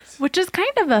Which is kind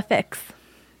of a fix.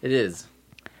 It is.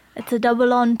 It's a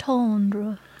double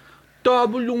entendre.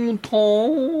 Double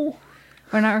entendre.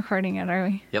 We're not recording it, are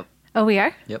we? Yep. Oh, we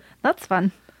are? Yep. That's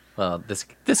fun. Well, this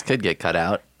could get cut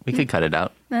out. We could cut it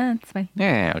out. That's fine.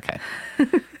 Yeah, okay.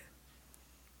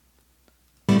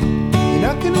 You're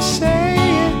not gonna say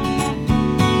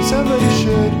it, somebody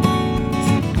should.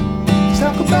 Let's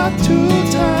talk about two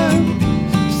time.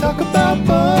 Let's talk about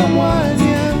bum wine,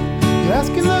 yeah. You're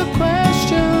asking the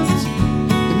questions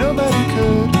that nobody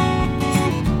could.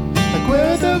 Like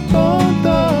where the bone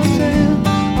thugs and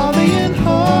are they in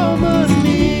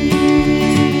harmony?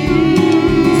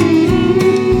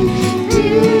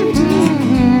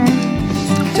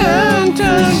 Dun,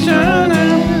 dun, dun,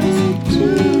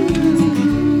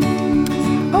 dun.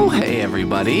 Oh, hey,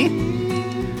 everybody.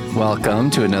 Welcome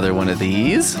to another one of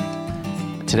these.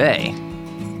 Today,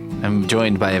 I'm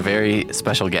joined by a very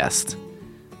special guest,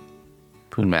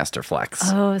 Poonmaster Flex.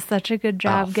 Oh, such a good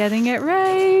job getting it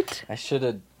right. I should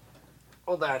have...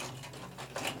 Hold on.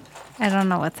 I don't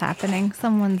know what's happening.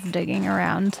 Someone's digging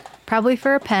around. Probably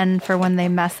for a pen for when they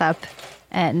mess up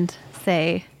and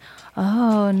say,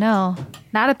 oh, no.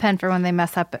 Not a pen for when they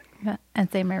mess up and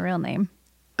say my real name.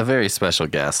 A very special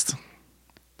guest,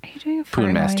 Are you doing a fart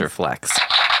Poonmaster noise? Flex.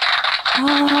 Oh,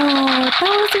 that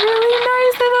was really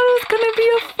nice. I thought it was going to be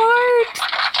a fart.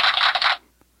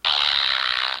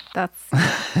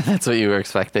 That's what you were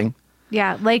expecting?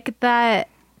 Yeah, like that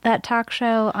talk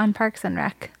show on Parks and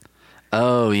Rec.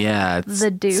 Oh, yeah. It's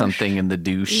The douche. something in the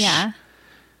douche. Yeah.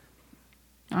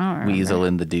 I don't remember. Weasel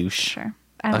in the douche. Sure.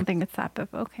 I don't think it's that, but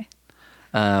okay.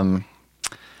 Well,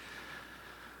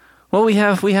 we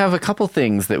have a couple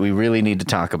things that we really need to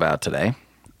talk about today.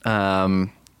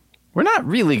 We're not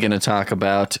really going to talk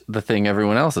about the thing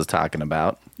everyone else is talking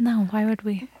about. No, why would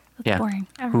we? That's Yeah. boring.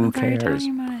 Who Everyone's already cares?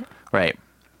 talking about it. Right.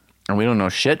 And we don't know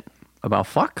shit about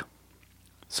fuck.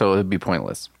 So it'd be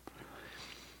pointless.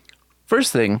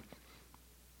 First thing,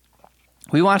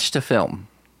 we watched a film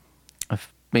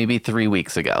maybe 3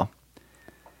 weeks ago.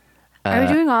 Are we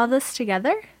doing all this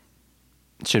together?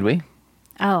 Should we?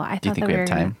 Oh, I thought Do you think that we we have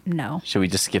were time? No. Should we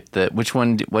just skip which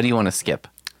one? What do you want to skip?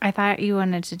 I thought you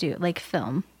wanted to do like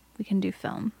film. We can do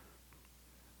film.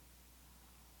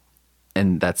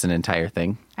 And that's an entire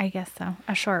thing. I guess so.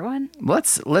 A short one?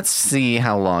 Let's see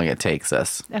how long it takes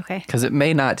us. Okay. Because it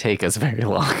may not take us very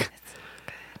long.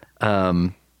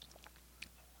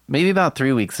 Maybe about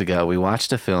 3 weeks ago, we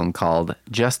watched a film called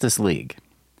Justice League.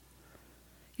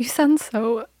 You sound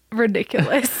so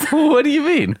ridiculous. What do you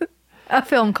mean? A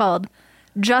film called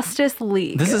Justice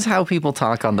League. This is how people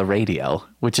talk on the radio,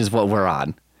 which is what we're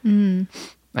on.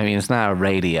 I mean, it's not a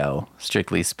radio,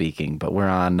 strictly speaking, but we're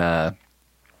on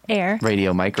Air.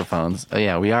 radio microphones. Oh,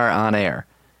 yeah, we are on air.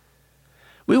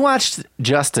 We watched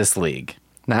Justice League,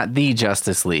 not the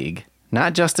Justice League,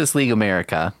 not Justice League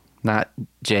America, not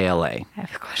JLA. I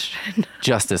have a question.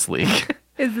 Justice League.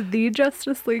 Is the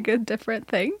Justice League a different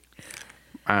thing?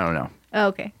 I don't know. Oh,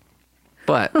 okay.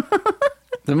 But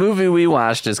the movie we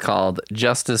watched is called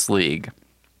Justice League.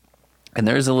 And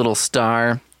there's a little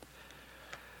star.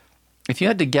 If you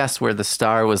had to guess where the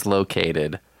star was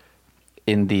located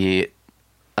in the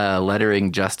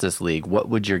lettering Justice League, what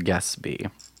would your guess be?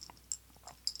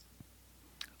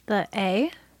 The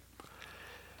A?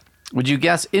 Would you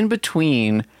guess in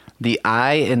between the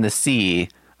I and the C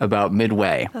about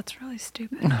midway? That's really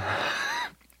stupid.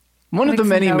 One of the Makes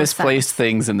many no misplaced sense.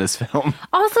 things in this film.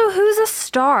 Also, who's a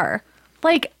star?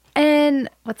 Like in,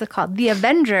 what's it called? The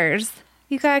Avengers.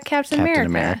 You got Captain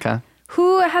America.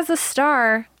 Who has a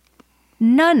star?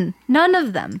 None. None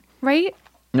of them, right?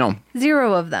 No.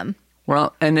 0 of them.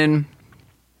 Well, and then,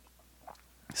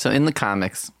 so in the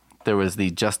comics, there was the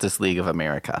Justice League of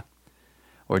America.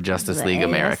 Or Justice Is League A a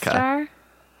America. star?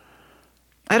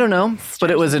 I don't know, but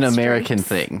it was an Stars and American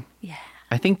stripes. thing. Yeah.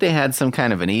 I think they had some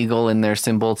kind of an eagle in their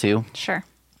symbol too. Sure.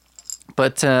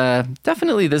 But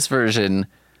definitely this version,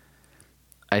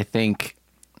 I think,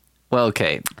 well,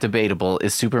 okay, debatable.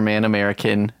 Is Superman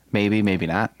American? Maybe, maybe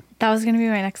not. That was going to be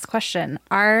my next question.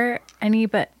 Are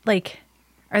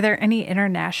there any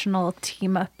international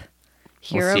team up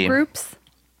hero see. groups?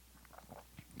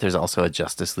 There's also a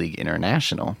Justice League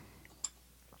International.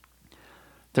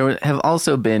 There have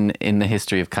also been, in the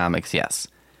history of comics, yes.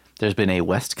 There's been a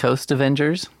West Coast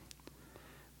Avengers,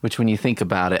 which when you think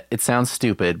about it, it sounds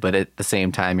stupid, but at the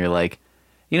same time, you're like,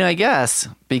 I guess,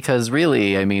 because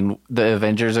really, I mean, the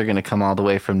Avengers are going to come all the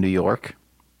way from New York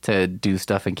to do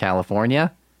stuff in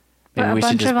California. Maybe But a we should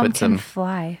bunch just of them put some... can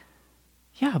fly.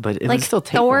 Yeah, but it Like would still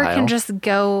take Thor a while. can just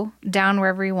go down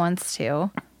wherever he wants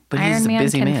to. But Iron he's a Man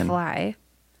busy can man. fly.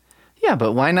 Yeah,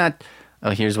 but why not? Oh,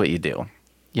 here's what you do.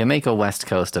 You make a West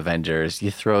Coast Avengers. You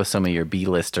throw some of your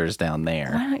B-listers down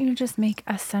there. Why don't you just make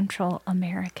a Central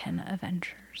American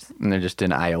Avengers? And they're just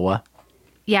in Iowa.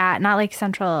 Yeah, not like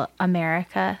Central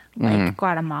America, like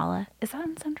Guatemala. Is that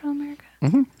in Central America?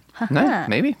 No,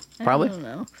 maybe. Probably. I don't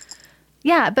know.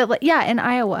 Yeah, but yeah, in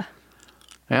Iowa.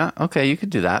 Yeah, okay, you could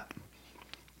do that.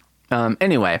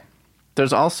 Anyway,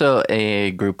 there's also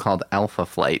a group called Alpha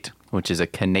Flight, which is a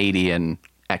Canadian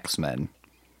X-Men.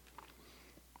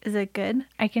 Is it good?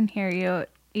 I can hear you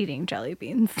eating jelly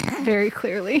beans very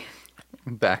clearly.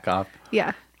 Back off.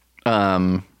 Yeah.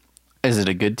 Is it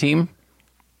a good team?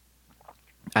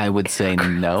 I would say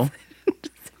no.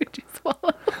 Would you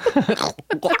swallow?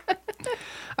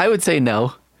 I would say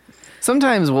no.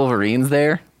 Sometimes Wolverine's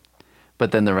there,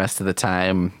 but then the rest of the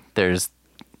time there's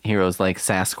heroes like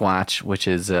Sasquatch, which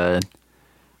is a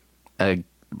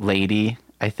lady,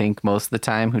 I think, most of the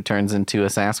time, who turns into a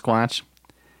Sasquatch.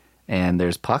 And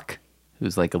there's Puck,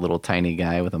 who's like a little tiny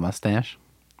guy with a mustache.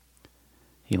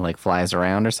 He like flies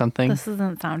around or something. This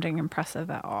isn't sounding impressive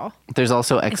at all. There's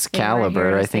also they were Excalibur.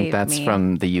 here to I think save that's me.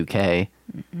 from the UK.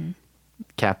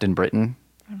 Captain Britain.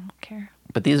 I don't care.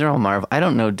 But these are all Marvel. I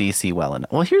don't know DC well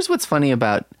enough. Well, here's what's funny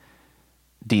about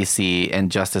DC and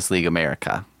Justice League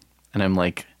America. And I'm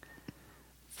like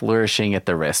flourishing at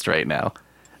the wrist right now.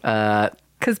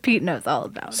 Because Pete knows all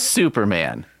about it.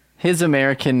 Superman. His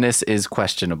Americanness is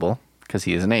questionable because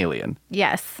he is an alien.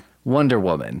 Yes. Wonder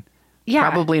Woman. Yeah.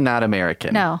 Probably not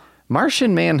American. No.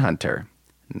 Martian Manhunter.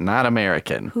 Not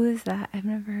American. Who is that? I've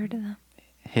never heard of them.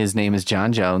 His name is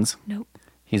John Jones. Nope.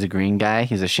 He's a green guy.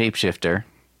 He's a shapeshifter.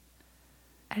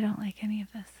 I don't like any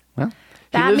of this. Well, he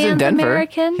Batman's lives in Denver.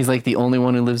 American? He's like the only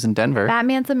one who lives in Denver.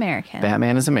 Batman's American.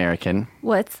 Batman is American.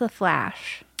 What's the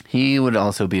Flash? He would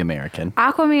also be American.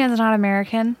 Aquaman's not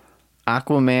American.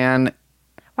 Aquaman.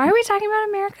 Why are we talking about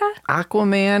America?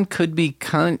 Aquaman could be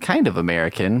kind of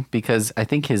American because I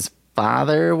think his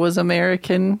father was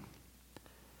American.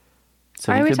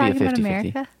 So Why he are we could be a talking about 50-50.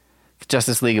 America?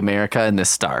 Justice League America and this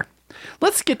star.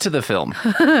 Let's get to the film.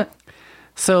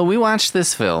 So we watched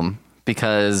this film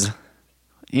because,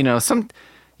 you know,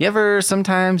 you ever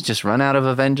sometimes just run out of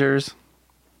Avengers?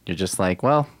 You're just like,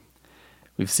 well,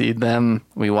 we've seen them.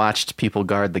 We watched People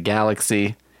Guard the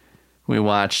Galaxy. We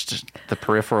watched the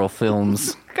peripheral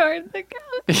films. Guard the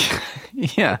Galaxy.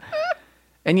 Yeah.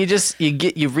 And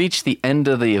you reach the end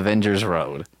of the Avengers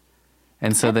road.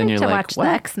 And so then I'd you're to like, watch well,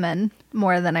 the X-Men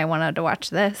more than I wanted to watch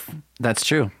this. that's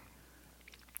true.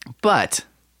 But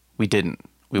we didn't.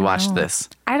 We watched this.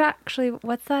 I'd actually,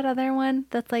 what's that other one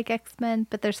that's like X-Men,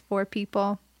 but there's 4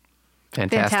 people?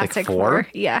 Fantastic Four.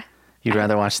 Yeah. You'd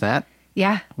rather watch that?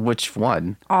 Yeah. Which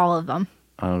one? All of them.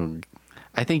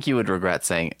 I think you would regret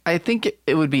saying. I think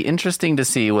it would be interesting to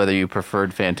see whether you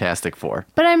preferred Fantastic Four.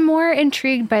 But I'm more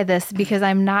intrigued by this because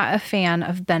I'm not a fan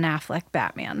of Ben Affleck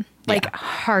Batman. Like,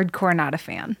 hardcore not a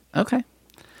fan. Okay.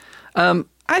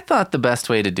 I thought the best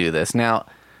way to do this. Now,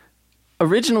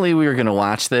 originally we were going to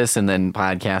watch this and then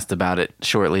podcast about it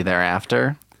shortly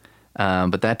thereafter.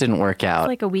 But that didn't work out.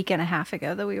 Like a week and a half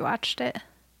ago that we watched it.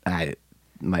 I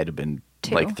might have been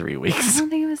 2. like 3 I weeks. don't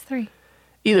think it was 3.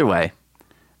 Either way,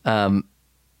 I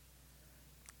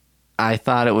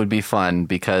thought it would be fun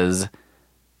because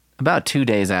about 2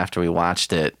 days after we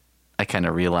watched it, I kind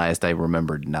of realized I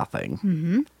remembered nothing.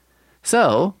 Mm-hmm.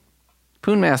 So,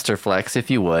 Poonmaster Flex,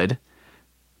 if you would,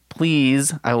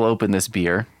 please, I will open this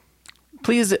beer.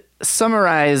 Please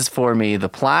summarize for me the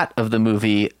plot of the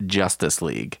movie Justice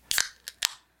League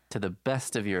to the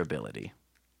best of your ability.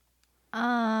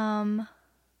 I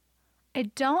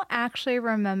don't actually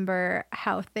remember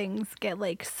how things get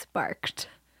like sparked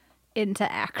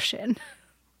into action.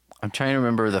 I'm trying to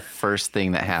remember the first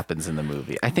thing that happens in the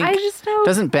movie. I think I just know-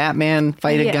 doesn't Batman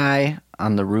fight a Yeah. guy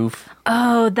on the roof?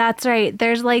 Oh, that's right.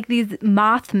 There's like these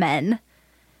Mothmen.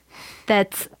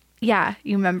 Yeah,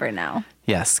 you remember now.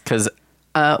 Yes, because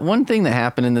one thing that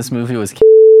happened in this movie was...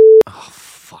 Oh,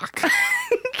 fuck.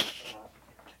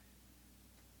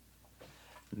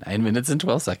 9 minutes and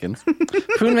 12 seconds.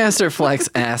 Poonmaster Flex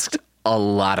asked a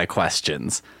lot of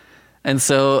questions. And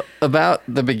so about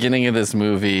the beginning of this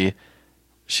movie,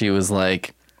 she was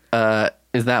like,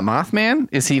 is that Mothman?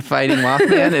 Is he fighting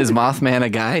Mothman? Is Mothman a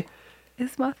guy?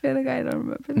 Is Mothman a guy? I don't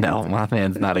remember. No,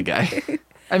 Mothman's not a guy.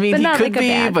 I mean, But he not could like a be,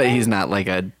 bad but guy? he's not like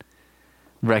a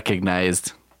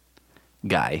recognized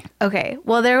guy. Okay,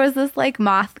 well, there was this like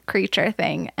moth creature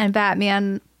thing, and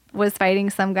Batman was fighting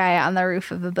some guy on the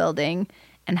roof of a building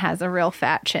and has a real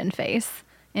fat chin face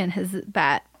in his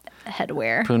bat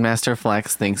headwear. Poonmaster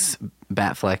Flex thinks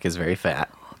Batfleck is very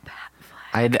fat.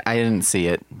 I didn't see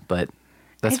it, but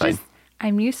that's fine.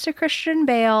 I'm used to Christian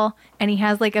Bale, and he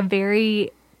has like a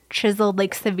very chiseled,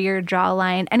 like severe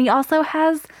jawline. And he also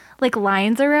has like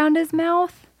lines around his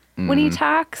mouth when he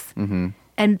talks. Mm-hmm.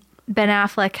 And Ben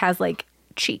Affleck has like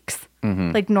cheeks,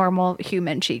 like normal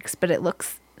human cheeks, but it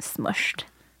looks smushed.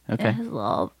 Okay. And his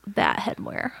little bat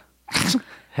headwear.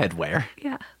 Headwear.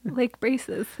 Yeah, like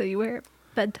braces that you wear at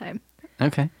bedtime.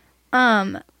 Okay.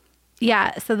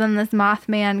 Yeah, so then this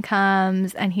Mothman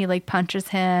comes and he like punches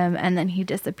him and then he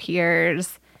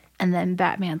disappears. And then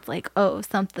Batman's like, oh,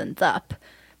 something's up.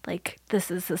 Like,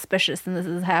 this is suspicious and this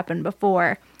has happened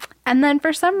before. And then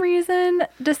for some reason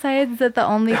decides that the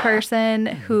only person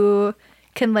who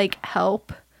can like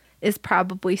help is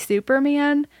probably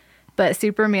Superman. But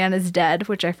Superman is dead,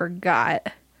 which I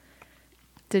forgot.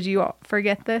 Did you all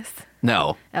forget this?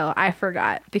 No. Oh, I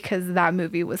forgot because that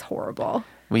movie was horrible.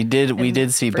 We did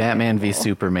see Batman v forgettable.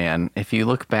 Superman. If you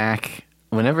look back,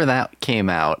 whenever that came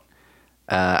out,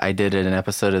 I did an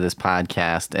episode of this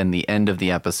podcast, and the end of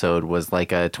the episode was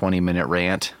like a 20-minute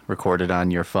rant recorded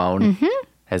on your phone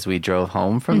as we drove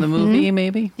home from the movie,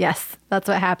 maybe? Yes, that's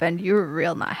what happened. You were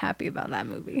real not happy about that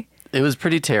movie. It was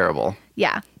pretty terrible.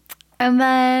 Yeah. And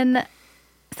then,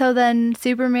 so then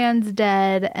Superman's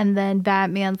dead, and then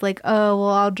Batman's like, oh, well,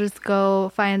 I'll just go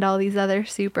find all these other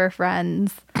super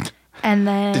friends. And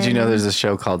then... Did you know there's a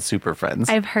show called Super Friends?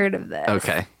 I've heard of this.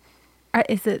 Okay.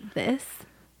 Is it this?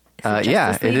 Yeah,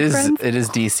 Justice it League is. Friends? It is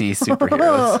DC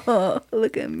superheroes. Oh,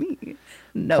 look at me.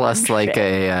 No Plus, like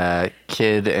shit. a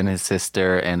kid and his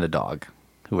sister and a dog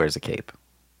who wears a cape.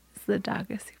 Is the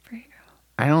dog a superhero?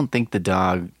 I don't think the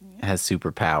dog has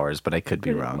superpowers, but I could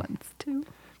be It wrong. wants to.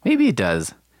 Maybe it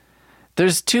does.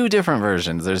 There's two different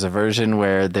versions. There's a version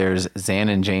where there's Zan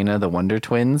and Jaina, the Wonder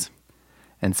Twins.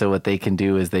 And so what they can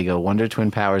do is they go Wonder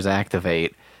Twin powers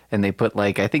activate, and they put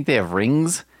like, I think they have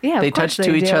rings. Yeah, of they course touch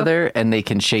to they each do. other, and they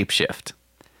can shapeshift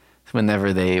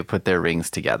whenever they put their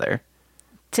rings together.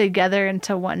 Together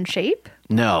into one shape?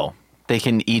 No, they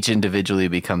can each individually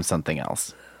become something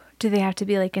else. Do they have to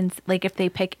be like in, like if they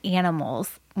pick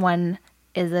animals, one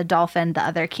is a dolphin, the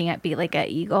other can't be like an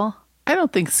eagle? I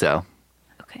don't think so.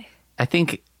 Okay. I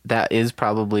think that is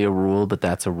probably a rule, but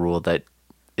that's a rule that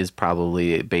is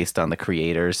probably based on the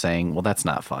creator saying, well, that's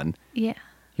not fun. Yeah.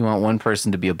 You want one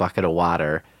person to be a bucket of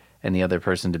water and the other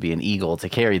person to be an eagle to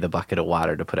carry the bucket of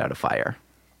water to put out a fire.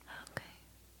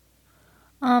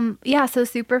 Yeah, so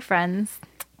Super Friends.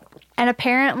 And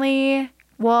apparently,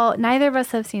 well, neither of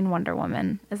us have seen Wonder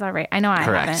Woman. Is that right? I know I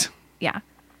Correct. haven't. Yeah.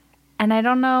 And I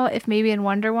don't know if maybe in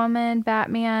Wonder Woman,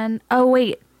 Batman... Oh,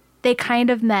 wait. They kind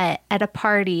of met at a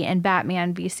party in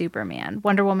Batman v Superman.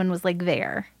 Wonder Woman was like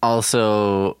there.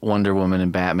 Also, Wonder Woman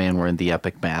and Batman were in the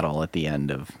epic battle at the end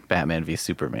of Batman v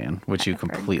Superman, which you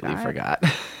completely forgot.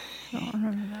 I don't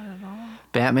remember that at all.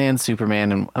 Batman,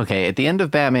 Superman, and... Okay, at the end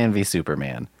of Batman v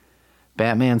Superman,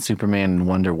 Batman, Superman, and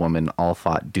Wonder Woman all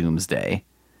fought Doomsday,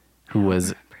 who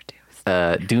was...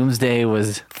 Doomsday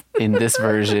was, in this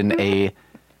version, a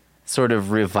sort of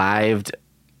revived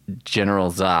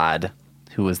General Zod,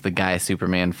 who was the guy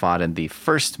Superman fought in the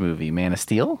first movie, Man of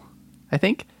Steel, I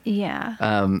think. Yeah.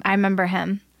 I remember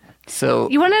him. So,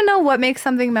 You want to know what makes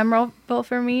something memorable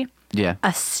for me? yeah.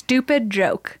 A stupid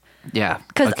joke. Yeah.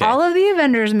 Because okay. all of the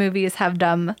Avengers movies have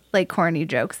dumb, like corny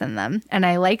jokes in them. And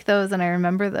I like those and I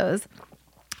remember those.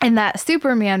 In that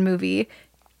Superman movie,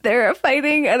 they're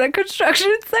fighting at a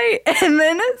construction site. And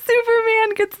then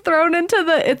Superman gets thrown into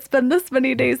it's been this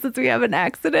many days since we have an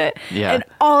accident. Yeah. And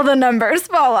all the numbers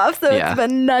fall off. So Yeah. it's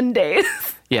been none days.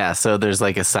 Yeah, so there's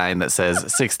like a sign that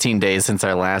says 16 days since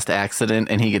our last accident,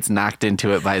 and he gets knocked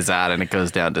into it by Zod, and it goes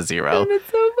down to 0. And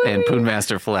it's so funny. And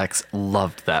Poonmaster Flex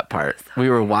loved that part. We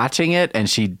were watching it, and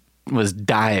she was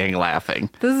dying laughing.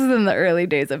 This is in the early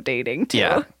days of dating, too.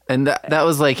 Yeah. And that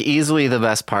was like easily the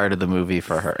best part of the movie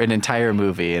for her, an entire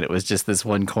movie. And it was just this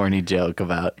one corny joke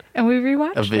about And we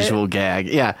rewatched a visual gag.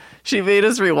 Yeah. She made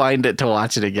us rewind it to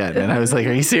watch it again. And I was like,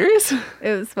 are you serious?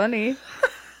 It was funny.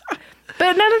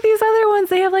 But none of these other ones,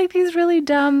 they have like these really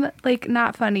dumb, like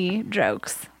not funny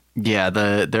jokes. Yeah.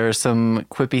 There are some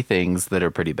quippy things that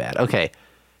are pretty bad. Okay.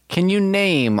 Can you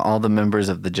name all the members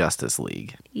of the Justice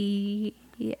League?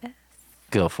 Yeah.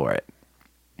 Go for it.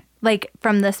 Like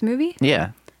from this movie?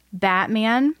 Yeah.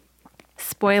 Batman,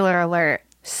 spoiler alert,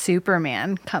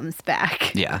 Superman comes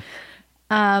back. Yeah.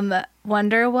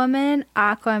 Wonder Woman,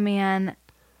 Aquaman,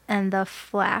 and the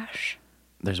Flash.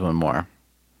 There's one more.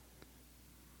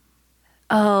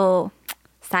 Oh,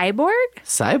 Cyborg?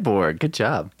 Cyborg. Good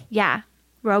job. Yeah.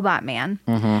 Robot Man.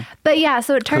 But yeah,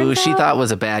 so it turns Who out she thought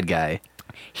was a bad guy.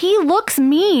 he looks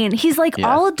mean. He's like Yeah.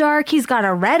 all dark. He's got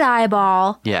a red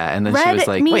eyeball. Yeah. And then she Red was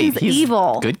like, wait, means he's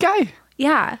evil. good guy?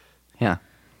 Yeah. Yeah.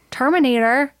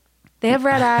 Terminator. They have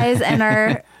red eyes and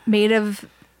are made of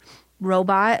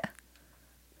robot.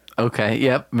 Okay,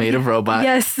 yep, made of robot.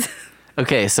 Yes.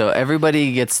 Okay, so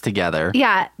everybody gets together.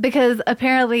 Yeah, because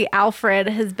apparently Alfred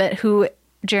has been, who,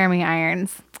 Jeremy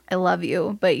Irons, I love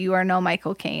you, but you are no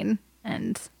Michael Caine,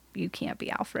 and you can't be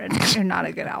Alfred. You're not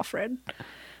a good Alfred.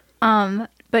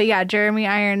 But yeah, Jeremy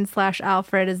Irons /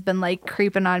 Alfred has been like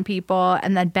creeping on people,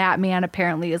 and then Batman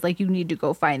apparently is like, you need to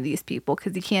go find these people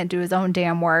because he can't do his own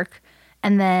damn work.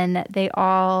 And then they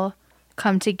all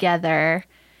come together,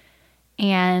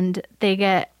 and they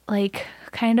get like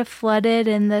kind of flooded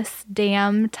in this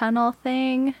dam tunnel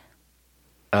thing.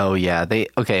 Oh yeah,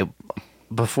 okay.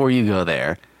 Before you go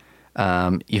there,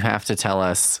 you have to tell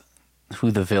us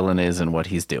who the villain is and what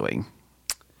he's doing.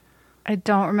 I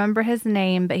don't remember his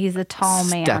name, but he's a tall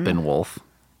man. Steppenwolf.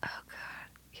 Oh God,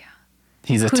 yeah.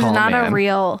 He's a Who's tall not man. a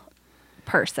real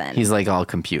person. He's like all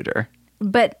computer.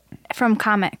 But from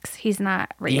comics, he's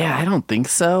not real. Yeah, I don't think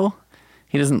so.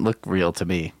 He doesn't look real to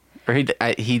me. Or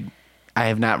I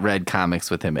have not read comics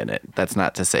with him in it. That's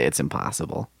not to say it's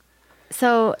impossible.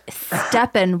 So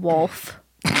Steppenwolf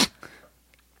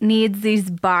needs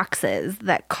these boxes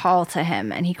that call to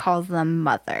him, and he calls them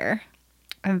Mother.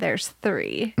 And there's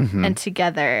 3. Mm-hmm. And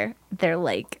together, they're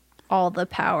like all the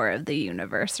power of the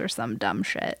universe or some dumb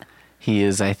shit. He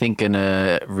is, I think, going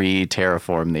to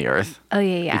re-terraform the Earth. Oh,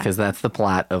 yeah. Because that's the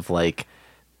plot of like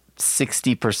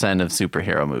 60% of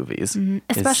superhero movies.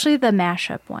 Especially the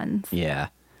mashup ones. Yeah.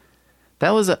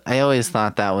 I always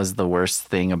thought that was the worst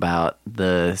thing about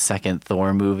the second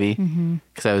Thor movie.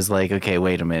 Because I was like, okay,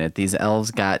 wait a minute. These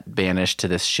elves got banished to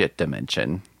this shit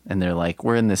dimension. And they're like,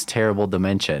 we're in this terrible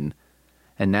dimension.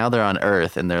 And now they're on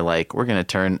Earth. And they're like, we're going to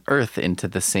turn Earth into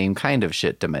the same kind of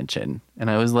shit dimension.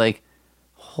 And I was like,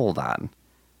 hold on.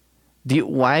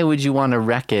 Why would you want to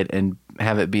wreck it and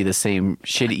have it be the same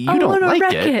shitty? You don't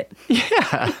like it.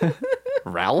 Yeah.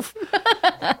 Ralph.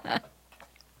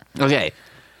 Okay.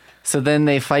 So then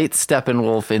they fight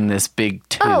Steppenwolf in this big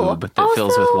tube that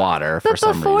fills with water for some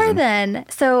reason. But before then,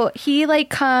 so he like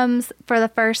comes for the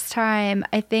first time,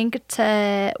 I think,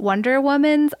 to Wonder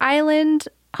Woman's island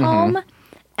home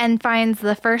and finds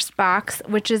the first box,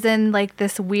 which is in like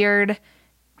this weird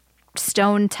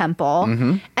stone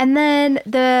temple. And then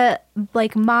the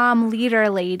like mom leader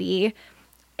lady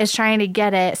is trying to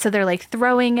get it. So they're like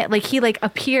throwing it, like he like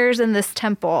appears in this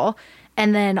temple.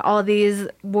 And then all these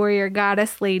warrior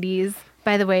goddess ladies,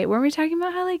 by the way, weren't we talking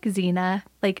about how like Xena,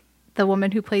 like the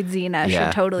woman who played Xena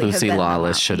should totally Lucy have been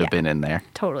Lawless should have been in there.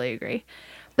 Totally agree.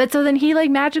 But so then he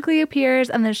like magically appears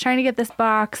and then is trying to get this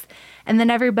box, and then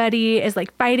everybody is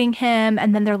like fighting him,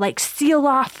 and then they're like seal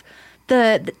off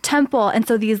the temple, and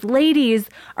so these ladies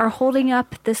are holding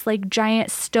up this like giant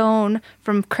stone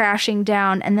from crashing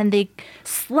down, and then they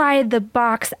slide the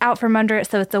box out from under it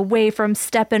so it's away from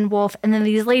Steppenwolf, and then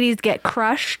these ladies get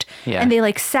crushed and they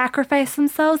like sacrifice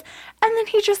themselves, and then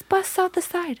he just busts out the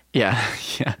side. Yeah.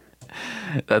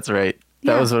 That's right.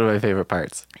 That was one of my favorite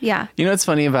parts. Yeah. You know what's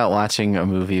funny about watching a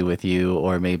movie with you,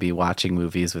 or maybe watching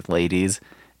movies with ladies,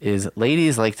 is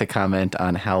ladies like to comment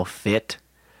on how fit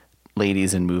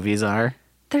ladies in movies are.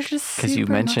 They're just because you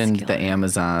mentioned the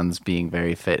Amazons being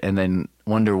very fit, and then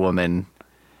Wonder Woman,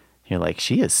 you're like,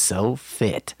 she is so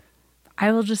fit.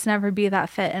 I will just never be that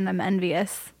fit, and I'm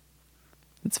envious.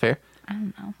 That's fair. I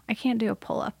don't know. I can't do a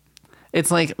pull-up. It's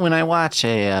like when I watch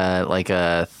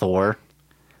a Thor,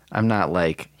 I'm not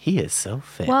like, he is so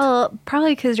fit. Well,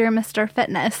 probably because you're Mr.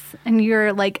 Fitness and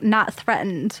you're like not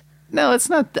threatened. No, it's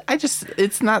not.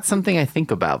 It's not something I think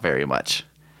about very much.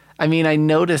 I mean, I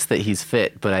notice that he's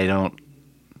fit, but I don't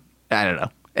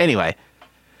know. Anyway,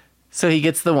 so he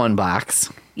gets the one box.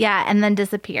 Yeah, and then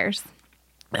disappears.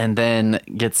 And then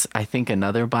gets, I think,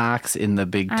 another box in the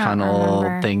big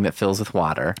tunnel thing that fills with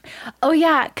water. Oh,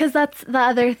 yeah, because that's the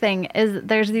other thing is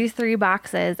there's these 3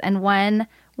 boxes, and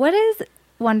what is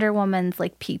Wonder Woman's,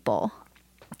 like, people?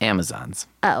 Amazons.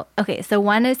 Oh, okay. So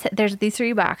one is, there's these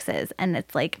 3 boxes, and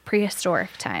it's like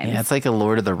prehistoric times. Yeah, it's like a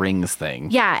Lord of the Rings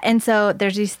thing. Yeah, and so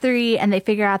there's these 3, and they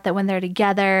figure out that when they're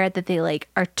together, that they like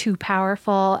are too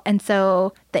powerful. And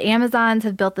so the Amazons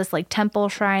have built this like temple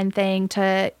shrine thing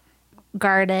to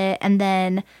guard it. And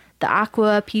then the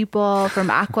Aqua people from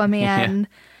Aquaman,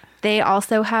 they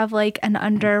also have like an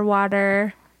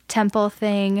underwater temple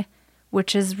thing,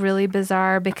 which is really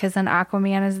bizarre because then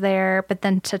Aquaman is there, but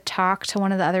then to talk to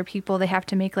one of the other people, they have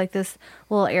to make like this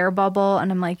little air bubble,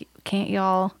 and I'm like, can't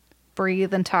y'all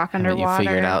breathe and talk underwater? Haven't you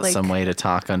figured out like, some way to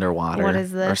talk underwater? What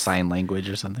is this? Or sign language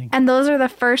or something? And those are the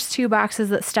first 2 boxes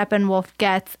that Steppenwolf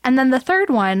gets. And then the third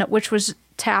one, which was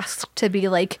tasked to be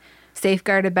like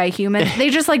safeguarded by humans, they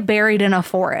just like buried in a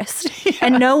forest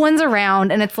and no one's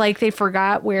around, and it's like they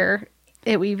forgot where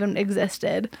it even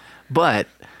existed. But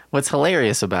what's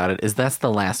hilarious about it is that's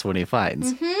the last one he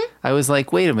finds. I was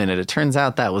like, wait a minute. It turns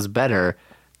out that was better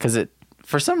because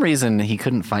for some reason he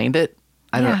couldn't find it.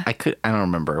 I don't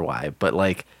remember why, but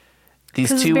like these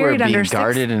 'Cause it's two were buried under being 6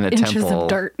 guarded in a inches of temple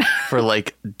dirt. for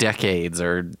like decades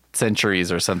or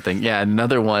centuries or something. Yeah.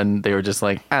 Another one, they were just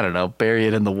like, I don't know, bury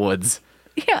it in the woods.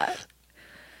 Yeah.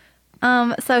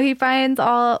 So he finds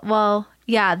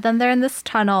then they're in this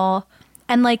tunnel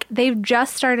and like they've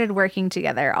just started working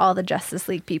together, all the Justice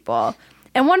League people.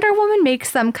 And Wonder Woman makes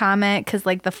some comment because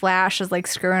like the Flash is like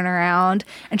screwing around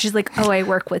and she's like, oh, I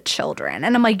work with children.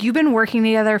 And I'm like, you've been working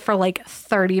together for like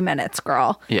 30 minutes,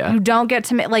 girl. Yeah. You don't get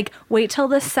to wait till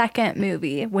the second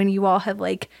movie when you all have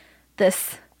like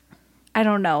this, I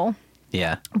don't know,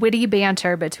 Yeah. witty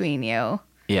banter between you.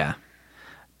 Yeah.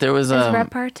 There was Is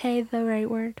repartee the right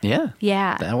word? Yeah.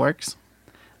 Yeah. That works.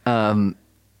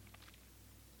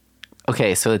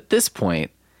 Okay, so at this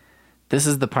point, this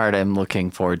is the part I'm looking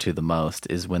forward to the most,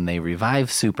 is when they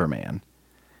revive Superman.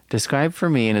 Describe for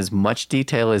me in as much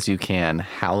detail as you can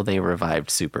how they revived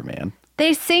Superman.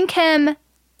 They sink him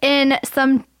in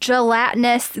some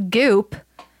gelatinous goop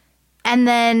and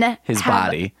then His have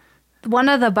body. one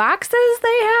of the boxes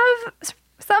they have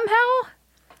somehow.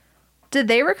 Did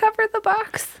they recover the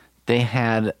box? They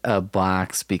had a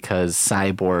box because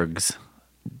Cyborg's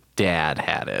dad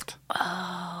had it.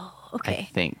 Okay. I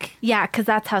think. Yeah, because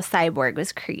that's how Cyborg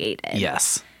was created.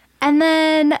 Yes. And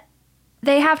then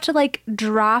they have to like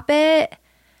drop it.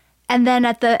 And then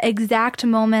at the exact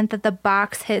moment that the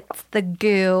box hits the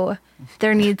goo,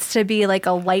 there needs to be like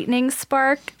a lightning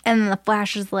spark. And then the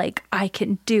Flash is like, I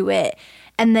can do it.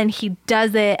 And then he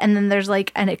does it. And then there's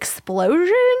like an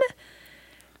explosion.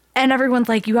 And everyone's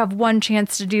like, you have one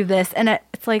chance to do this. And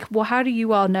it's like, well, how do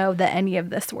you all know that any of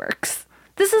this works?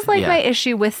 This is like my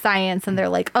issue with science. And they're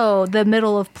like, oh, the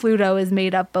middle of Pluto is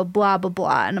made up of blah, blah,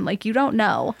 blah. And I'm like, you don't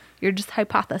know. You're just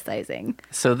hypothesizing.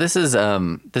 So this is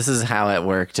how it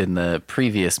worked in the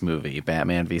previous movie,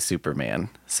 Batman v Superman.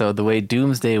 So the way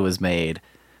Doomsday was made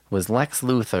was Lex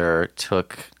Luthor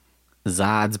took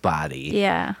Zod's body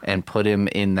Yeah. and put him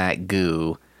in that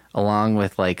goo along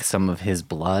with like some of his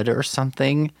blood or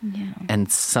something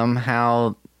and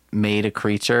somehow made a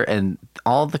creature, and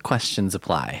all the questions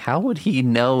apply. How would he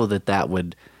know that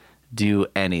would do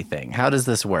anything? How does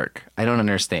this work? I don't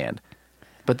understand.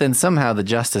 But then somehow the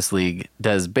Justice League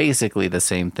does basically the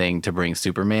same thing to bring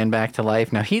Superman back to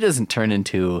life. Now, he doesn't turn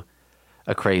into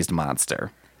a crazy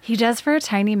monster. He does for a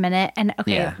tiny minute. And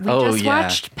okay, we just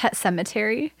watched Pet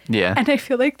Cemetery. Yeah. And I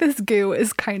feel like this goo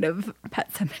is kind of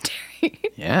Pet Cemetery.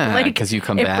 Yeah, like, because you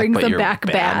come it back, brings but them you're back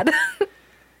bad.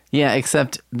 Yeah,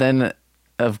 except then,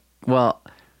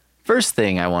 first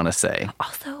thing I want to say.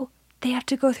 Also, they have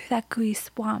to go through that gooey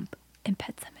swamp in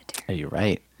Pet Cemetery. Are you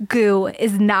right? Goo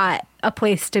is not a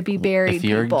place to be buried. If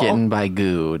you're people. getting by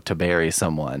goo to bury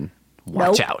someone,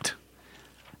 watch out.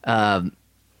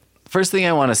 First thing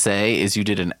I want to say is you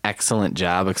did an excellent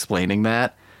job explaining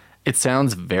that. It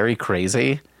sounds very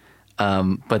crazy,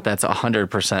 but that's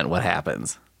 100% what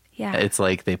happens. Yeah. It's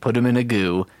like they put him in a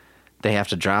goo. They have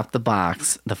to drop the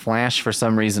box. The Flash, for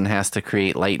some reason, has to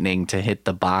create lightning to hit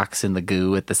the box in the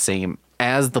goo at the same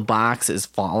as the box is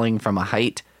falling from a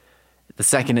height. The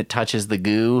second it touches the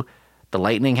goo, the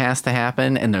lightning has to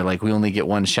happen. And they're like, we only get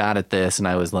one shot at this. And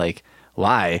I was like,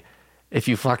 why? If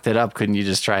you fucked it up, couldn't you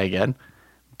just try again?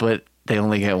 But they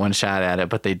only get one shot at it,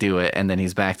 but they do it. And then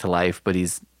he's back to life, but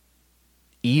he's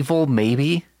evil,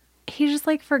 maybe? He just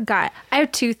like forgot. I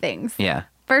have two things. Yeah.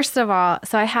 First of all,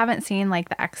 so I haven't seen like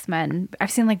the X-Men.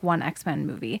 I've seen like one X-Men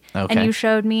movie. Okay. And you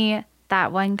showed me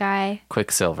that one guy,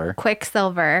 Quicksilver.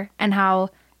 Quicksilver, and how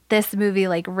this movie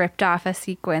like ripped off a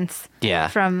sequence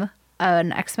from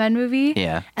an X-Men movie.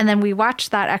 Yeah. And then we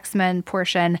watched that X-Men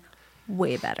portion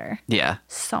way better. Yeah.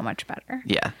 So much better.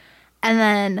 Yeah. And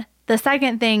then the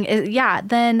second thing is,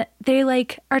 then they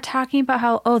like are talking about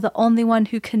how, oh, the only one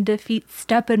who can defeat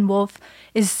Steppenwolf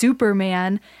is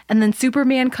Superman. And then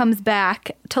Superman comes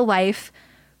back to life,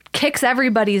 kicks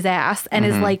everybody's ass, and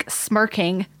is like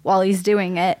smirking while he's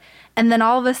doing it. And then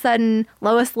all of a sudden,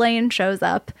 Lois Lane shows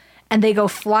up and they go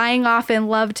flying off in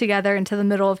love together into the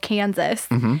middle of Kansas.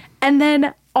 And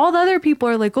then all the other people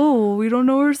are like, oh, we don't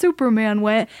know where Superman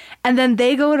went. And then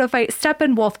they go to fight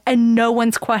Steppenwolf and no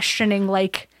one's questioning,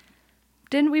 like,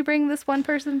 didn't we bring this one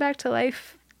person back to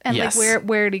life? And Yes. like,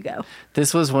 where'd he go?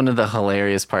 This was one of the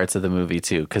hilarious parts of the movie,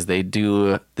 too, because they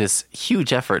do this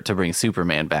huge effort to bring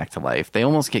Superman back to life. They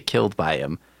almost get killed by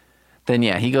him. Then,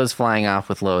 he goes flying off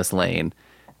with Lois Lane,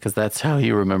 because that's how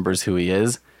he remembers who he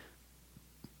is.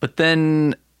 But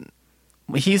then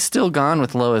he's still gone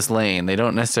with Lois Lane. They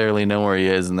don't necessarily know where he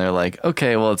is, and they're like,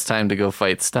 okay, well, it's time to go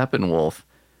fight Steppenwolf.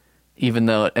 even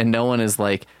though, and no one is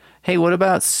like, hey, what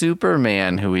about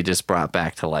Superman, who we just brought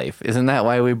back to life? Isn't that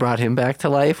why we brought him back to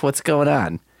life? What's going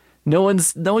on? No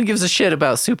one gives a shit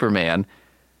about Superman.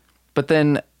 But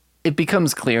then it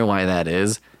becomes clear why that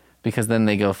is, because then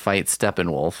they go fight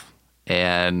Steppenwolf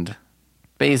and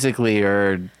basically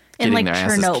are getting like, their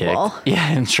asses Chernobyl. kicked.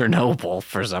 Yeah, in Chernobyl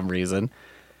for some reason.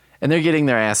 And they're getting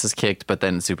their asses kicked, but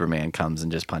then Superman comes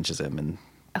and just punches him. And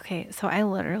Okay, so I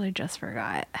literally just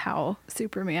forgot how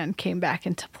Superman came back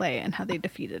into play and how they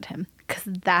defeated him. Because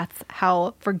that's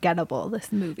how forgettable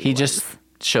this movie he was. just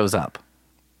shows up.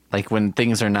 Like when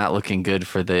things are not looking good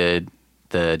for the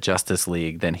Justice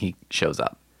League, then he shows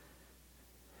up.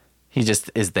 He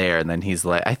just is there, and then he's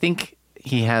like, I think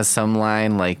he has some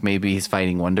line like maybe he's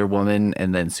fighting Wonder Woman,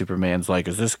 and then Superman's like,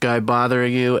 is this guy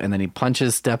bothering you? And then he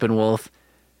punches Steppenwolf,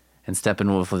 and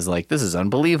Steppenwolf was like, this is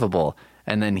unbelievable.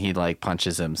 And then he like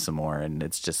punches him some more, and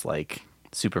it's just like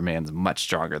Superman's much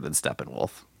stronger than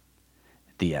Steppenwolf.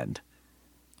 At the end.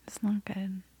 It's not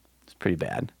good. It's pretty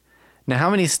bad. Now, how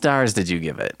many stars did you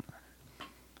give it?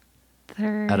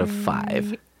 Out of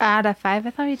 5. Out of 5? I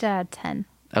thought we did out of 10.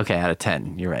 Okay, out of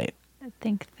 10. You're right. I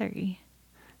think 3.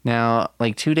 Now,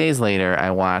 like 2 days later, I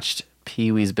watched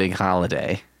Pee-wee's Big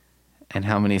Holiday. And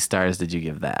how many stars did you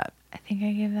give that? I think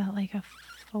I gave that like a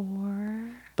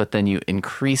 4. But then you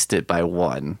increased it by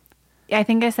 1. I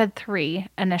think I said 3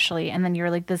 initially, and then you were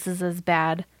like, this is as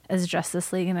bad as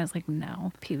Justice League. And I was like,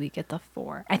 no, Pee-wee gets a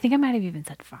 4. I think I might have even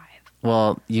said 5.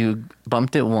 Well, you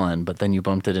bumped it 1, but then you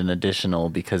bumped it an additional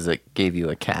because it gave you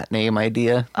a cat name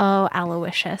idea. Oh,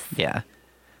 Aloysius. Yeah.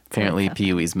 Apparently,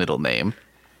 Pee-wee's middle name.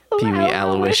 Oh, Pee-wee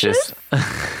Aloysius.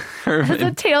 Has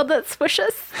a tail that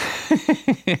swishes.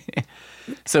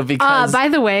 So because... By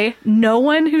the way, no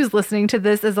one who's listening to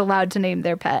this is allowed to name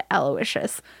their pet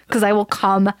Aloysius, because I will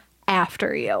come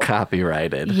after you.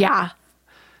 Copyrighted. Yeah.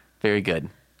 Very good.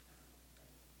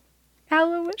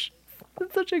 Aloysius.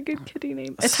 That's such a good kitty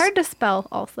name. It's hard to spell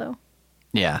also.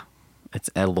 Yeah. It's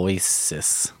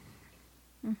Aloysius.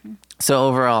 Mm-hmm. So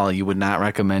overall, you would not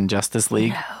recommend Justice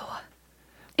League? No.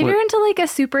 If you're into like a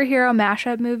superhero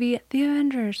mashup movie, The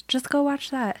Avengers, just go watch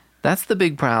that. That's the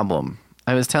big problem.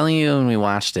 I was telling you when we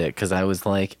watched it, because I was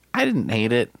like, I didn't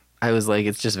hate it. I was like,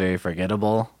 it's just very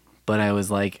forgettable. But I was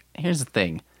like, here's the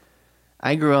thing.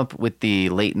 I grew up with the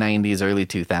late 90s, early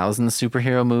 2000s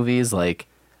superhero movies like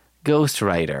Ghost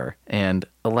Rider and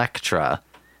Elektra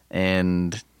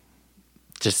and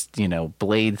just,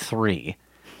 Blade 3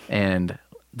 and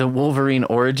the Wolverine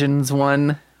Origins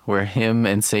one where him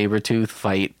and Sabretooth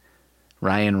fight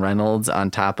Ryan Reynolds on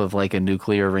top of like a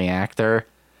nuclear reactor.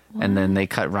 What? And then they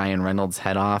cut Ryan Reynolds'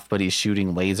 head off, but he's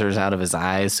shooting lasers out of his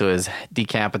eyes, so his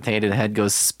decapitated head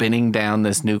goes spinning down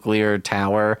this nuclear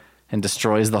tower and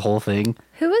destroys the whole thing.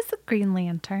 Who was the Green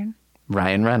Lantern?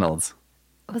 Ryan Reynolds.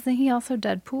 Wasn't he also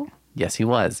Deadpool? Yes, he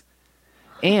was.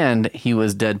 And he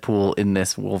was Deadpool in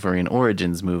this Wolverine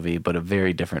Origins movie, but a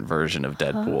very different version of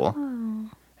Deadpool. Oh.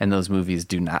 And those movies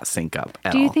do not sync up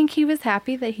at all. Do you think he was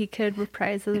happy that he could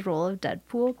reprise his role of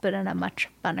Deadpool, but in a much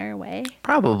funner way?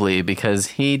 Probably, because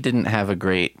he didn't have a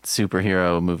great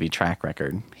superhero movie track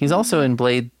record. He's also in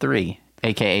Blade 3,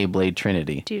 a.k.a. Blade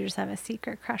Trinity. Do you just have a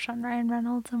secret crush on Ryan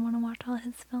Reynolds and want to watch all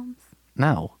his films?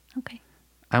 No. Okay.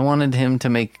 I wanted him to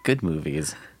make good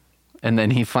movies. And then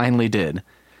he finally did.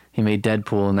 He made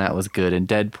Deadpool, and that was good. And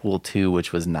Deadpool 2,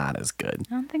 which was not as good.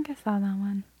 I don't think I saw that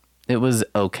one. It was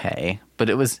okay. But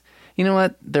it was, you know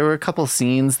what? There were a couple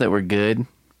scenes that were good,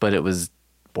 but it was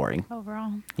boring.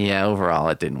 Overall. Yeah, overall,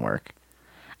 it didn't work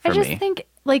for me. think,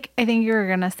 I think you were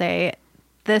going to say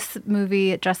this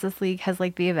movie, Justice League, has,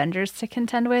 the Avengers to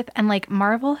contend with. And,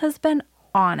 Marvel has been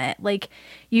on it.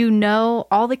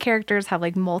 All the characters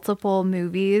have, multiple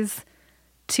movies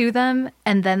to them.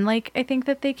 And then, I think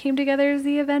that they came together as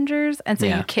the Avengers. And so,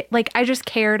 yeah. I just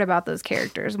cared about those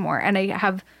characters more. And I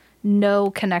have no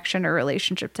connection or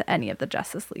relationship to any of the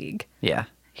Justice League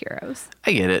heroes.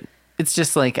 I get it. It's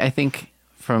just, I think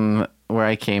from where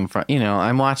I came from,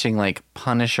 I'm watching,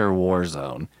 Punisher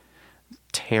Warzone.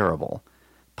 Terrible.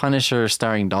 Punisher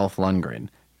starring Dolph Lundgren.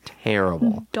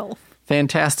 Terrible. Dolph.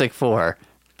 Fantastic Four.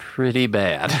 Pretty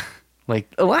bad.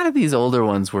 A lot of these older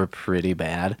ones were pretty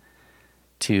bad.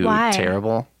 Why?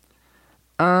 Terrible.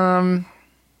 Why?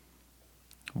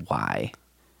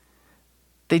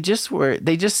 They just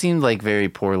seemed like very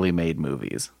poorly made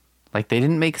movies. They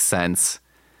didn't make sense.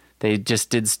 They just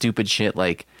did stupid shit.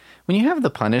 When you have the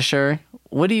Punisher,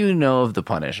 what do you know of the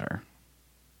Punisher?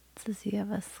 Does he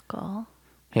have a skull?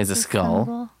 He has a skull.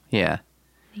 Symbol? Yeah.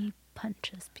 He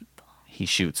punches people. He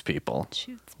shoots people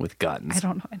with guns. I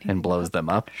don't know anything and blows them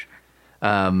up.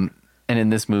 Sure. And in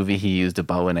this movie, he used a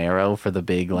bow and arrow for the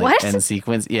big like What? end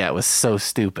sequence. Yeah, it was so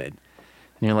stupid.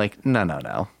 And you're like,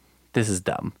 no, this is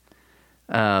dumb.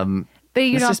 But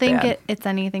you It's don't just think bad. it's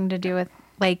anything to do with,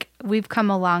 like, we've come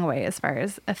a long way as far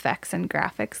as effects and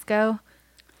graphics go.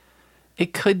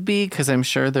 It could be because I'm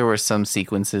sure there were some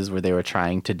sequences where they were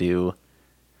trying to do.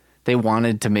 They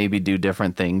wanted to maybe do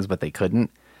different things, but they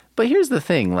couldn't. But here's the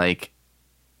thing, like,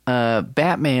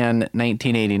 Batman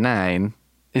 1989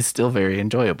 is still very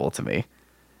enjoyable to me.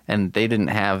 And they didn't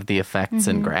have the effects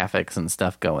and graphics and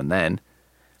stuff going then.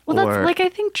 Well, Or- that's like, I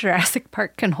think Jurassic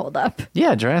Park can hold up.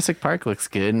 Yeah, Jurassic Park looks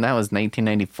good, and that was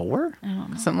 1994,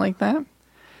 something like that.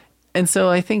 And so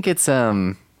I think it's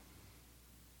in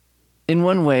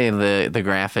one way the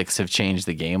graphics have changed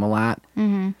the game a lot.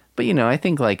 Mm-hmm. But I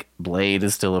think like Blade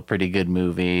is still a pretty good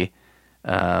movie.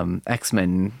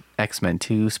 X-Men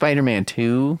 2, Spider-Man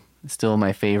 2 is still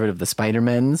my favorite of the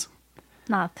Spider-Mens.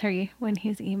 Not 3 when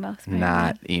he's emo. Spider-Man.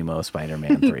 Not emo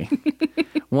Spider-Man 3.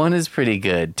 1 is pretty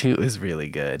good, 2 is really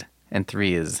good, and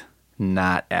 3 is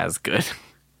not as good.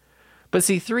 But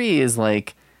see, 3 is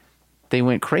like, they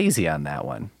went crazy on that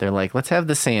one. They're like, let's have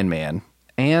the Sandman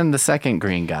and the second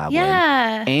Green Goblin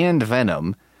Yeah. and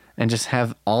Venom and just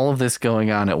have all of this going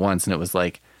on at once. And it was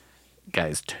like,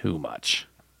 guys, too much.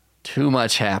 Too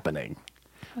much happening.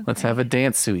 Let's have a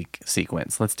dance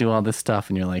sequence. Let's do all this stuff.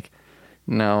 And you're like,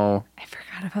 no. I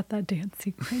forgot about that dance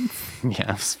sequence.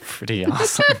 Yeah, it's pretty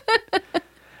awesome.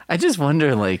 I just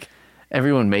wonder, like,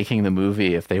 everyone making the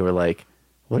movie, if they were like,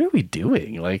 what are we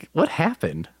doing? Like, what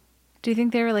happened? Do you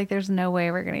think they were like, there's no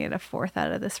way we're going to get a 4th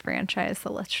out of this franchise,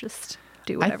 so let's just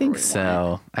do whatever I think we so.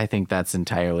 want? I think that's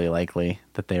entirely likely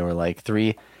that they were like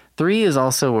 3 is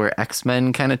also where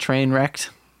X-Men kind of train wrecked.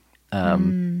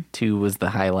 2 was the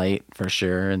highlight for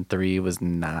sure, and 3 was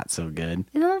not so good.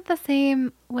 Isn't that the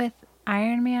same with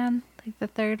Iron Man? Like the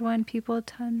 3rd one, people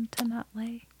tend to not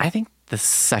like. I think the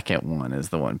second one is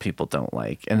the one people don't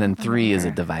like, and then 3 is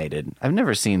a divided. I've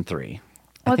never seen 3.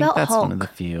 I What think about that's one of the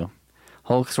Hulk? few.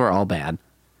 Hulks were all bad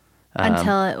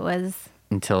Until it was.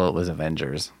 until it was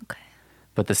Avengers. Okay.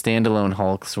 But the standalone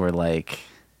Hulks were like,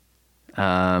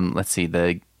 let's see,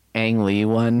 the Ang Lee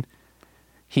one,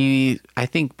 he, I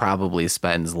think, probably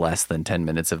spends less than 10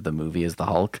 minutes of the movie as the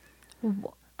Hulk.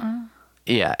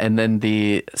 Yeah, and then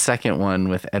the second one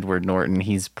with Edward Norton,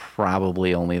 he's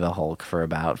probably only the Hulk for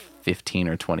about 15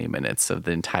 or 20 minutes of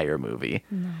the entire movie.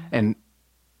 And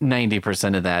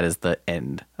 90% of that is the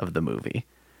end of the movie.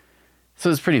 So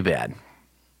it was pretty bad.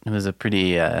 It was a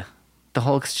pretty, the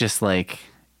Hulk's just like,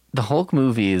 the Hulk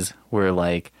movies were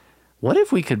like, what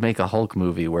if we could make a Hulk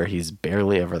movie where he's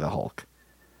barely ever the Hulk?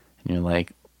 And you're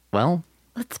like, well,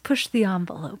 Let's push the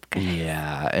envelope, guys.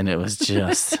 yeah, and it was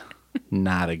just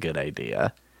not a good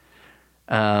idea.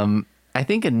 I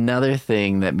think another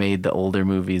thing that made the older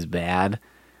movies bad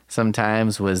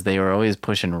sometimes was they were always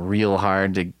pushing real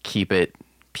hard to keep it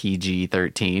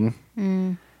PG-13.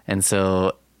 And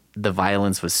so the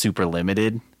violence was super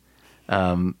limited.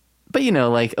 But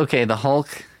like, okay, the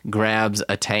Hulk grabs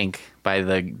a tank by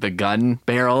the gun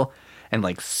barrel and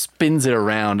like spins it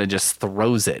around and just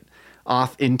throws it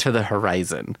off into the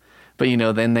horizon. But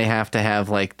then they have to have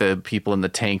like the people in the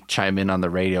tank chime in on the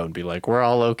radio and be like, we're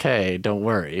all okay, don't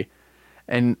worry.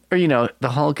 And or the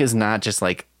Hulk is not just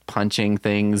like punching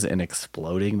things and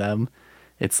exploding them.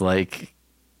 It's like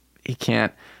he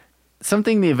can't.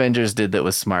 Something the Avengers did that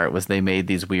was smart was they made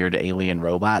these weird alien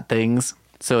robot things.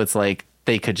 So it's like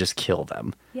they could just kill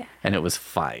them. Yeah. And it was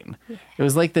fine. Yeah. It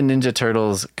was like the Ninja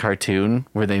Turtles cartoon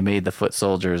where they made the foot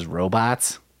soldiers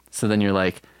robots. So then you're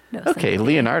like, No okay, sympathy.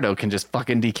 Leonardo can just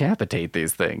fucking decapitate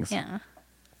these things. Yeah.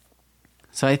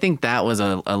 So I think that was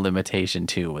a limitation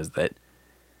too, was that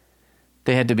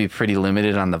they had to be pretty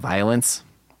limited on the violence.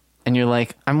 And you're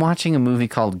like, I'm watching a movie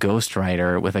called Ghost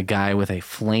Rider with a guy with a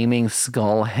flaming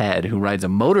skull head who rides a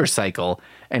motorcycle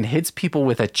and hits people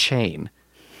with a chain.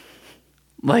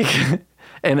 Like,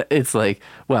 and it's like,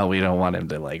 well, we don't want him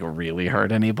to like really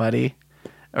hurt anybody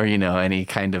or, any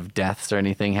kind of deaths or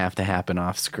anything have to happen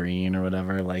off screen or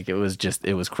whatever. Like, it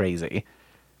was crazy.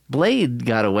 Blade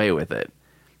got away with it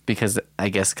because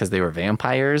they were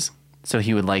vampires. So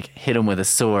he would like hit them with a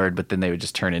sword, but then they would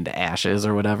just turn into ashes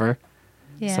or whatever.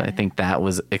 Yeah. So I think that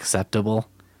was acceptable.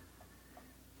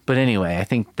 But anyway, I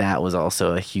think that was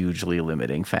also a hugely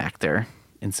limiting factor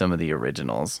in some of the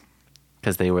originals.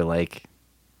 Because they were like,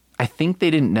 I think they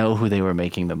didn't know who they were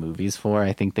making the movies for.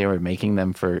 I think they were making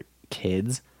them for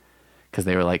kids. Because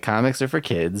they were like, comics are for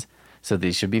kids, so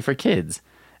these should be for kids.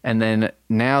 And then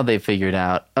now they figured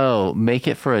out, oh, make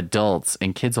it for adults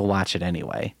and kids will watch it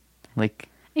anyway. Like,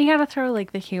 You gotta throw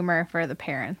like the humor for the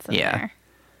parents in Yeah. there.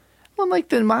 Well, like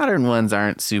the modern ones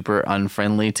aren't super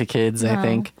unfriendly to kids, I No.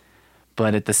 think.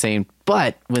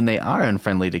 But when they are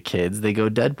unfriendly to kids, they go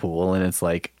Deadpool, and it's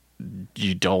like,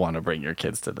 you don't want to bring your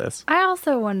kids to this. I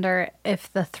also wonder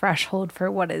if the threshold for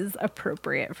what is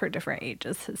appropriate for different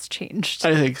ages has changed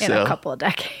I think in so. a couple of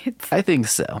decades. I think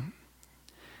so.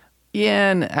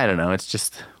 Yeah, and I don't know. It's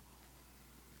just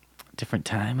a different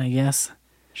time, I guess.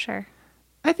 Sure.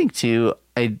 I think too.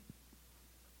 I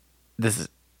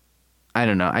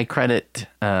don't know. I credit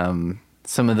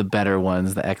some of the better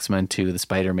ones, the X-Men 2, the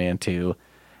Spider-Man 2.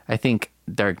 I think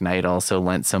Dark Knight also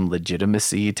lent some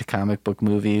legitimacy to comic book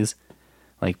movies.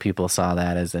 Like people saw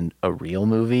that as a real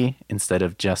movie instead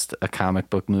of just a comic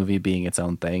book movie being its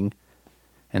own thing.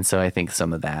 And so I think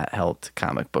some of that helped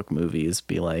comic book movies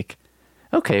be like,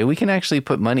 okay, we can actually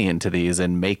put money into these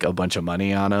and make a bunch of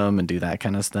money on them and do that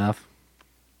kind of stuff.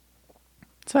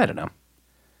 So I don't know.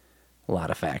 A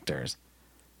lot of factors.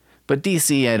 But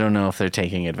DC, I don't know if they're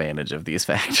taking advantage of these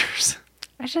factors.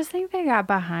 I just think they got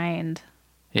behind.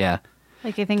 Yeah.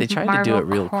 Like I think They tried Marvel to do it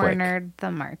real quick. cornered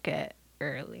the market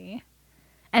early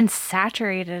and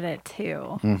saturated it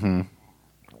too.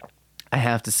 I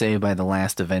have to say, by the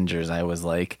last Avengers, I was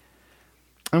like,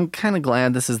 I'm kind of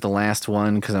glad this is the last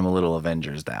one because I'm a little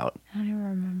Avengers out. I don't even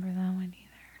remember that one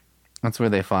either. That's where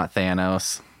they fought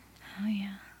Thanos. Oh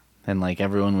yeah. And like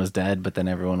everyone was dead, but then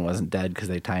everyone wasn't dead because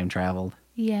they time traveled.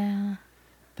 Yeah.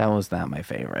 That was not my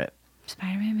favorite.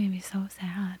 Spider-Man made me so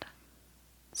sad.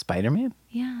 Spider-Man?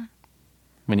 Yeah.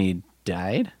 When he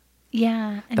died?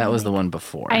 Yeah. and That was the like- one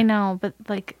before. I know, but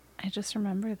like I just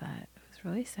remember that. It was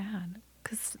really sad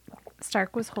because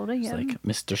Stark was holding It's him. like,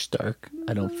 Mr. Stark,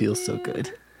 I don't feel so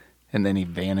good. And then he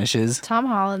vanishes. Tom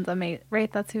Holland's amazing.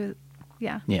 Right? That's who.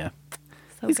 Yeah. Yeah,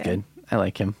 So he's good. I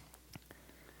like him.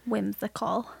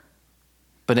 Whimsical.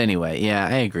 But anyway, yeah,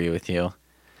 I agree with you.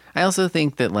 I also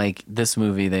think that like this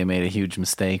movie, they made a huge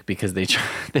mistake because they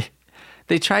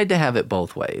tried to have it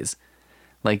both ways.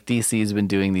 Like DC's been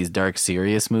doing these dark,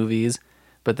 serious movies,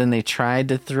 but then they tried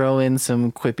to throw in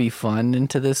some quippy fun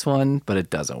into this one, but it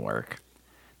doesn't work.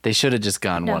 They should have just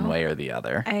gone one No. way or the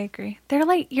other. I agree. They're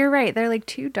like, you're right. They're like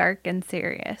too dark and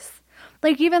serious.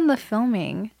 Like even the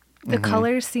filming, the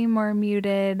colors seem more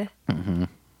muted.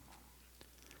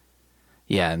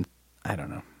 Yeah, and I don't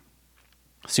know.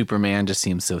 Superman just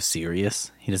seems so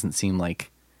serious. He doesn't seem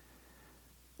like...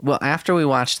 Well, after we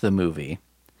watched the movie,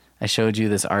 I showed you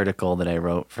this article that I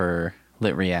wrote for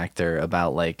Lit Reactor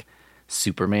about like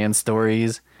Superman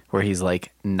stories where he's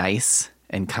like nice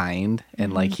and kind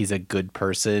and like he's a good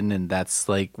person and that's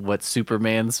like what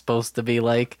Superman's supposed to be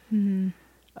like. And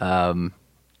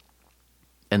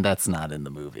that's not in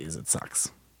the movies. It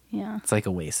sucks. Yeah. It's like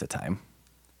a waste of time.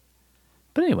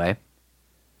 But anyway.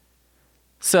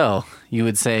 So, you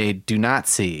would say do not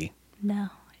see No,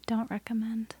 I don't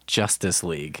recommend. Justice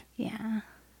League. Yeah.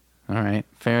 All right,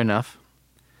 fair enough.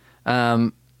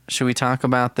 Should we talk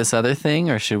about this other thing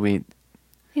or should we...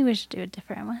 I think we should do a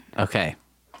different one. Okay.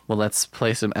 Well, let's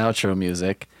play some outro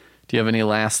music. Do you have any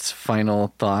last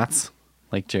final thoughts?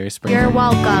 Like Jerry Springer? You're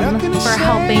welcome Not gonna for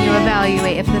helping you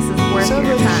evaluate if this is worth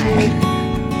your Somebody time. should.